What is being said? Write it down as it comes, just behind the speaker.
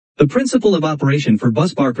The principle of operation for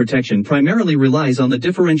busbar protection primarily relies on the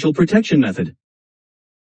differential protection method.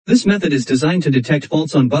 This method is designed to detect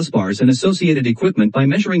faults on busbars and associated equipment by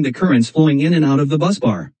measuring the currents flowing in and out of the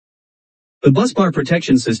busbar. The busbar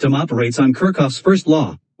protection system operates on Kirchhoff's first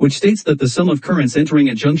law, which states that the sum of currents entering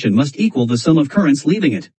a junction must equal the sum of currents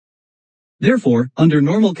leaving it. Therefore, under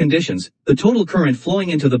normal conditions, the total current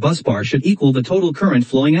flowing into the busbar should equal the total current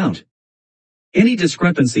flowing out. Any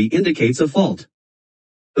discrepancy indicates a fault.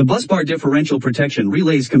 The busbar differential protection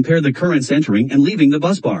relays compare the currents entering and leaving the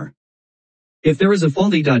busbar. If there is a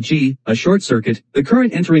faulty G, a short circuit, the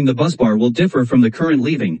current entering the busbar will differ from the current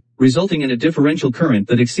leaving, resulting in a differential current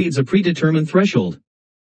that exceeds a predetermined threshold.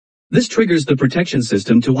 This triggers the protection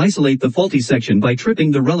system to isolate the faulty section by tripping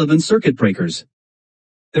the relevant circuit breakers.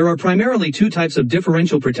 There are primarily two types of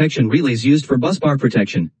differential protection relays used for busbar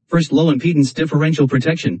protection. First, low impedance differential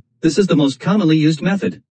protection. This is the most commonly used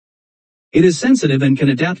method. It is sensitive and can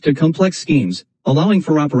adapt to complex schemes, allowing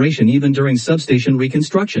for operation even during substation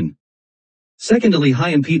reconstruction. Secondly,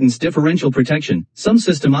 high impedance differential protection. Some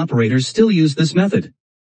system operators still use this method.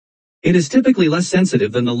 It is typically less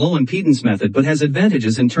sensitive than the low impedance method but has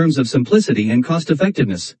advantages in terms of simplicity and cost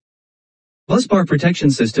effectiveness. Busbar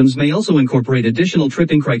protection systems may also incorporate additional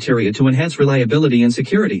tripping criteria to enhance reliability and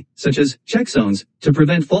security, such as check zones, to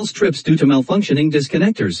prevent false trips due to malfunctioning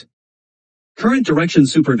disconnectors. Current direction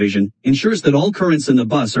supervision ensures that all currents in the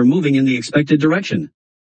bus are moving in the expected direction.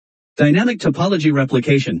 Dynamic topology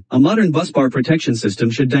replication. A modern busbar protection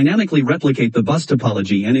system should dynamically replicate the bus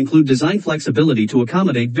topology and include design flexibility to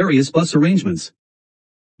accommodate various bus arrangements.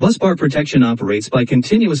 Busbar protection operates by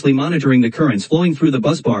continuously monitoring the currents flowing through the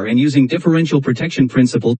busbar and using differential protection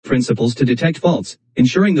principles to detect faults,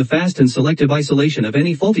 ensuring the fast and selective isolation of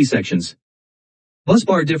any faulty sections.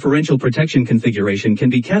 Busbar differential protection configuration can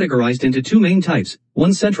be categorized into two main types,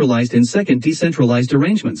 one centralized and second decentralized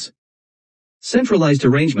arrangements. Centralized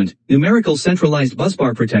arrangement. Numerical centralized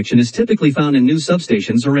busbar protection is typically found in new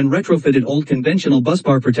substations or in retrofitted old conventional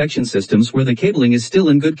busbar protection systems where the cabling is still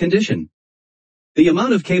in good condition. The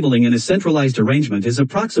amount of cabling in a centralized arrangement is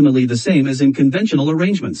approximately the same as in conventional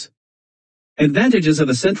arrangements. Advantages of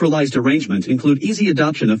a centralized arrangement include easy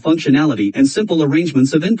adoption of functionality and simple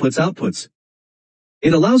arrangements of inputs-outputs.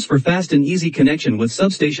 It allows for fast and easy connection with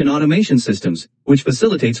substation automation systems, which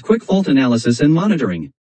facilitates quick fault analysis and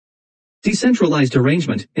monitoring. Decentralized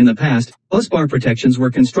arrangement. In the past, busbar protections were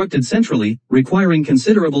constructed centrally, requiring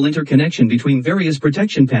considerable interconnection between various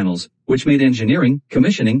protection panels, which made engineering,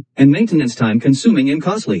 commissioning, and maintenance time consuming and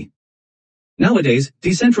costly. Nowadays,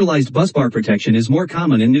 decentralized busbar protection is more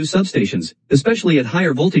common in new substations, especially at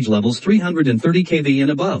higher voltage levels 330 kV and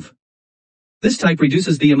above. This type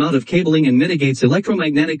reduces the amount of cabling and mitigates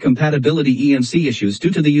electromagnetic compatibility (EMC) issues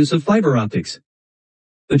due to the use of fiber optics.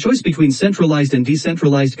 The choice between centralized and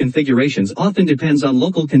decentralized configurations often depends on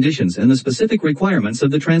local conditions and the specific requirements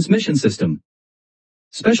of the transmission system.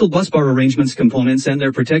 Special busbar arrangements components and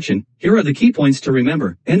their protection. Here are the key points to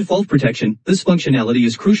remember. End fault protection. This functionality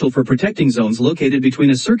is crucial for protecting zones located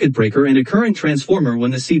between a circuit breaker and a current transformer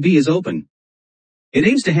when the CB is open. It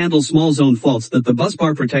aims to handle small zone faults that the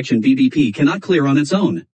busbar protection BBP cannot clear on its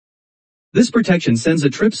own. This protection sends a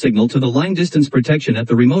trip signal to the line distance protection at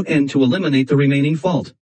the remote end to eliminate the remaining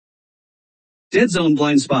fault. Dead zone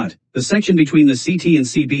blind spot. The section between the CT and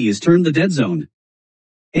CB is termed the dead zone.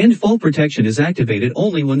 End fault protection is activated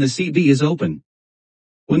only when the CB is open.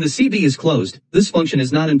 When the CB is closed, this function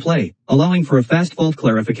is not in play, allowing for a fast fault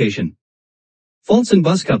clarification. Faults in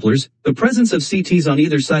bus couplers. The presence of CTs on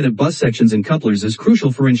either side of bus sections and couplers is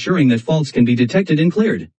crucial for ensuring that faults can be detected and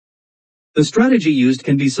cleared. The strategy used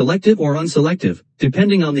can be selective or unselective,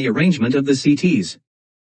 depending on the arrangement of the CTs.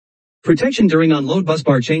 Protection during on-load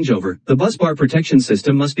busbar changeover. The busbar protection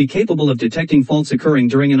system must be capable of detecting faults occurring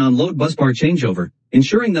during an on-load busbar changeover,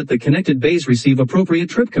 ensuring that the connected bays receive appropriate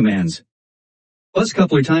trip commands. Bus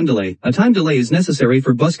coupler time delay. A time delay is necessary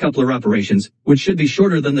for bus coupler operations, which should be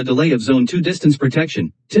shorter than the delay of Zone 2 distance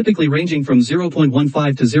protection, typically ranging from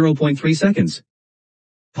 0.15 to 0.3 seconds.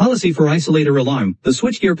 Policy for isolator alarm. The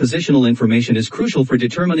switchgear positional information is crucial for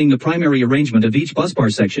determining the primary arrangement of each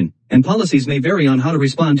busbar section, and policies may vary on how to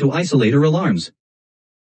respond to isolator alarms.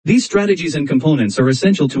 These strategies and components are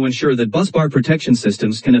essential to ensure that busbar protection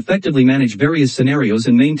systems can effectively manage various scenarios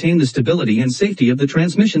and maintain the stability and safety of the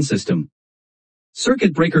transmission system.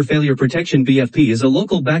 Circuit breaker failure protection BFP is a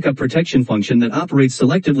local backup protection function that operates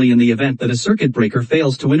selectively in the event that a circuit breaker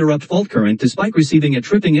fails to interrupt fault current despite receiving a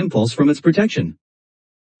tripping impulse from its protection.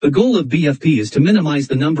 The goal of BFP is to minimize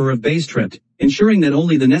the number of bays tripped, ensuring that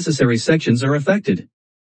only the necessary sections are affected.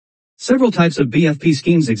 Several types of BFP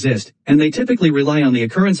schemes exist, and they typically rely on the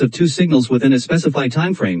occurrence of two signals within a specified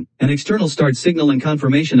time frame, an external start signal and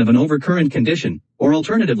confirmation of an overcurrent condition, or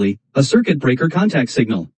alternatively, a circuit breaker contact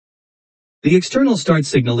signal. The external start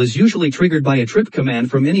signal is usually triggered by a trip command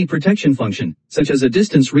from any protection function, such as a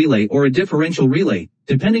distance relay or a differential relay,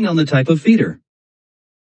 depending on the type of feeder.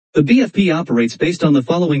 The BFP operates based on the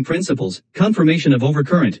following principles: confirmation of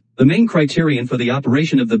overcurrent. The main criterion for the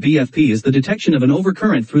operation of the BFP is the detection of an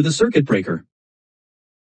overcurrent through the circuit breaker.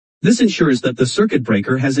 This ensures that the circuit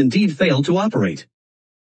breaker has indeed failed to operate.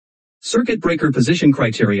 Circuit breaker position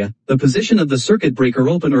criteria. The position of the circuit breaker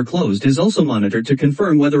open or closed is also monitored to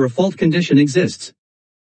confirm whether a fault condition exists.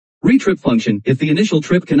 Retrip function. If the initial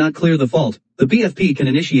trip cannot clear the fault, the BFP can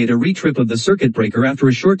initiate a retrip of the circuit breaker after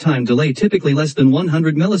a short time delay, typically less than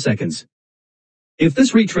 100 milliseconds. If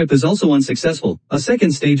this retrip is also unsuccessful, a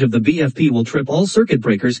second stage of the BFP will trip all circuit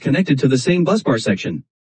breakers connected to the same busbar section.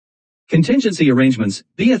 Contingency arrangements.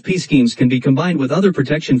 BFP schemes can be combined with other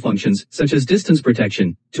protection functions, such as distance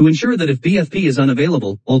protection, to ensure that if BFP is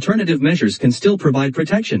unavailable, alternative measures can still provide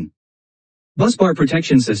protection. Busbar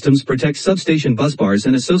protection systems protect substation busbars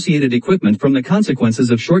and associated equipment from the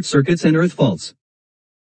consequences of short circuits and earth faults.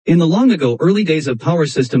 In the long ago early days of power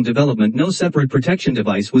system development, no separate protection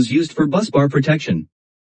device was used for busbar protection.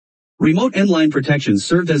 Remote endline protection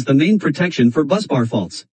served as the main protection for busbar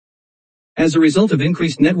faults. As a result of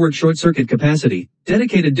increased network short circuit capacity,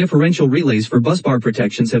 dedicated differential relays for busbar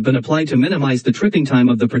protections have been applied to minimize the tripping time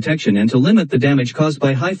of the protection and to limit the damage caused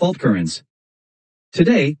by high fault currents.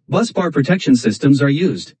 Today, busbar protection systems are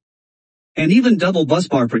used. And even double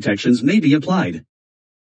busbar protections may be applied.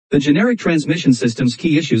 The generic transmission system's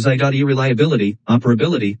key issues, i.e. reliability,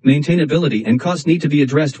 operability, maintainability and cost, need to be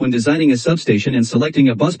addressed when designing a substation and selecting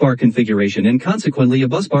a busbar configuration and consequently a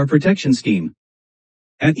busbar protection scheme.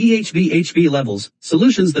 At EHV-HV levels,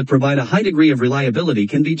 solutions that provide a high degree of reliability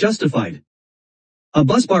can be justified. A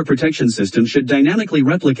busbar protection system should dynamically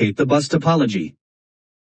replicate the bus topology.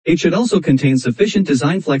 It should also contain sufficient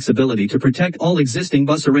design flexibility to protect all existing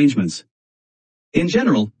bus arrangements. In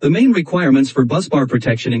general, the main requirements for busbar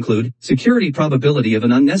protection include: security probability of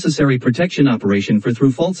an unnecessary protection operation for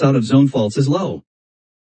through faults out of zone faults is low.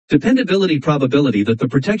 Dependability probability that the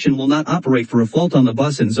protection will not operate for a fault on the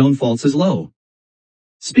bus in zone faults is low.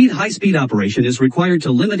 High-speed operation is required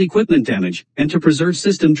to limit equipment damage and to preserve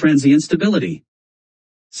system transient stability.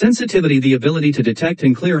 Sensitivity, the ability to detect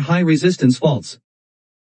and clear high-resistance faults.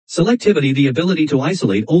 Selectivity, the ability to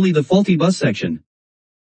isolate only the faulty bus section.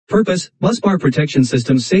 Purpose: busbar protection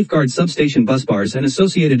systems safeguard substation busbars and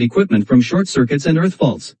associated equipment from short circuits and earth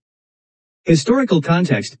faults. Historical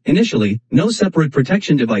context: initially, no separate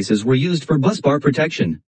protection devices were used for busbar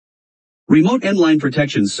protection. Remote endline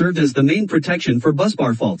protection served as the main protection for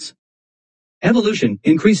busbar faults. Evolution: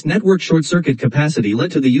 increased network short circuit capacity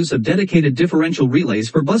led to the use of dedicated differential relays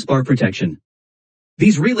for busbar protection.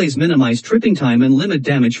 These relays minimize tripping time and limit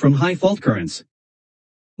damage from high fault currents.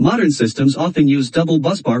 Modern systems often use double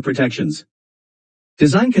busbar protections.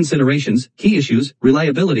 Design considerations: key issues,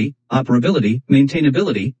 reliability, operability,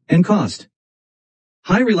 maintainability, and cost.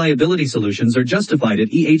 High reliability solutions are justified at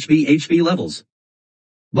EHV-HV levels.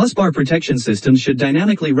 Busbar protection systems should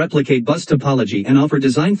dynamically replicate bus topology and offer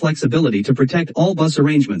design flexibility to protect all bus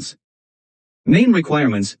arrangements. Main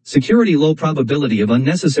requirements: security, low probability of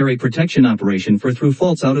unnecessary protection operation for through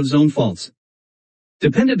faults out of zone faults.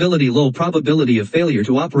 Dependability, low probability of failure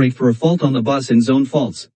to operate for a fault on the bus in zone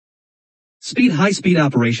faults. High-speed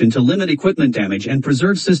operation to limit equipment damage and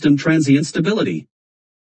preserve system transient stability.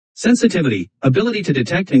 Sensitivity, ability to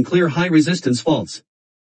detect and clear high-resistance faults.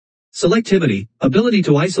 Selectivity, ability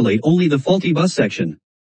to isolate only the faulty bus section.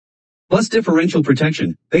 Bus differential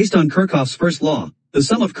protection: based on Kirchhoff's first law, the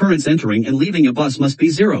sum of currents entering and leaving a bus must be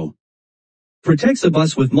zero. Protects a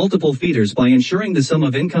bus with multiple feeders by ensuring the sum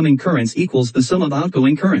of incoming currents equals the sum of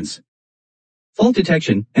outgoing currents. Fault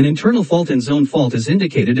detection: an internal fault in zone fault is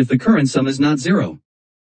indicated if the current sum is not zero.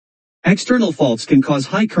 External faults can cause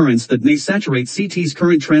high currents that may saturate CT's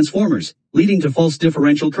current transformers, leading to false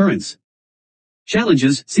differential currents.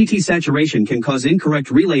 Challenges: CT saturation can cause incorrect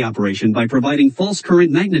relay operation by providing false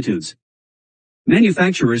current magnitudes.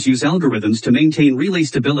 Manufacturers use algorithms to maintain relay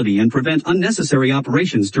stability and prevent unnecessary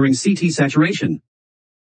operations during CT saturation.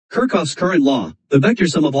 Kirchhoff's current law: the vector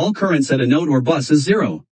sum of all currents at a node or bus is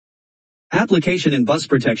zero. Application in bus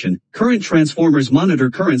protection: current transformers monitor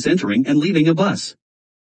currents entering and leaving a bus.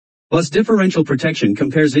 Bus differential protection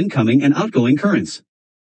compares incoming and outgoing currents.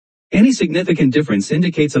 Any significant difference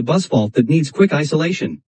indicates a bus fault that needs quick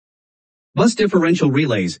isolation. Bus differential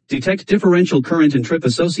relays detect differential current and trip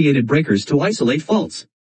associated breakers to isolate faults.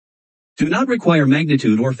 Do not require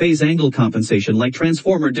magnitude or phase angle compensation like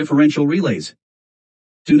transformer differential relays.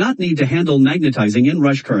 Do not need to handle magnetizing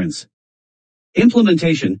in-rush currents.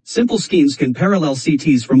 Implementation: simple schemes can parallel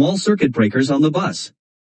CTs from all circuit breakers on the bus.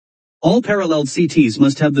 All paralleled CTs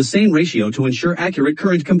must have the same ratio to ensure accurate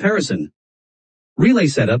current comparison. Relay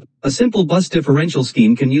setup: a simple bus differential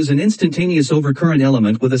scheme can use an instantaneous overcurrent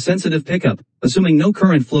element with a sensitive pickup, assuming no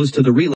current flows to the relay.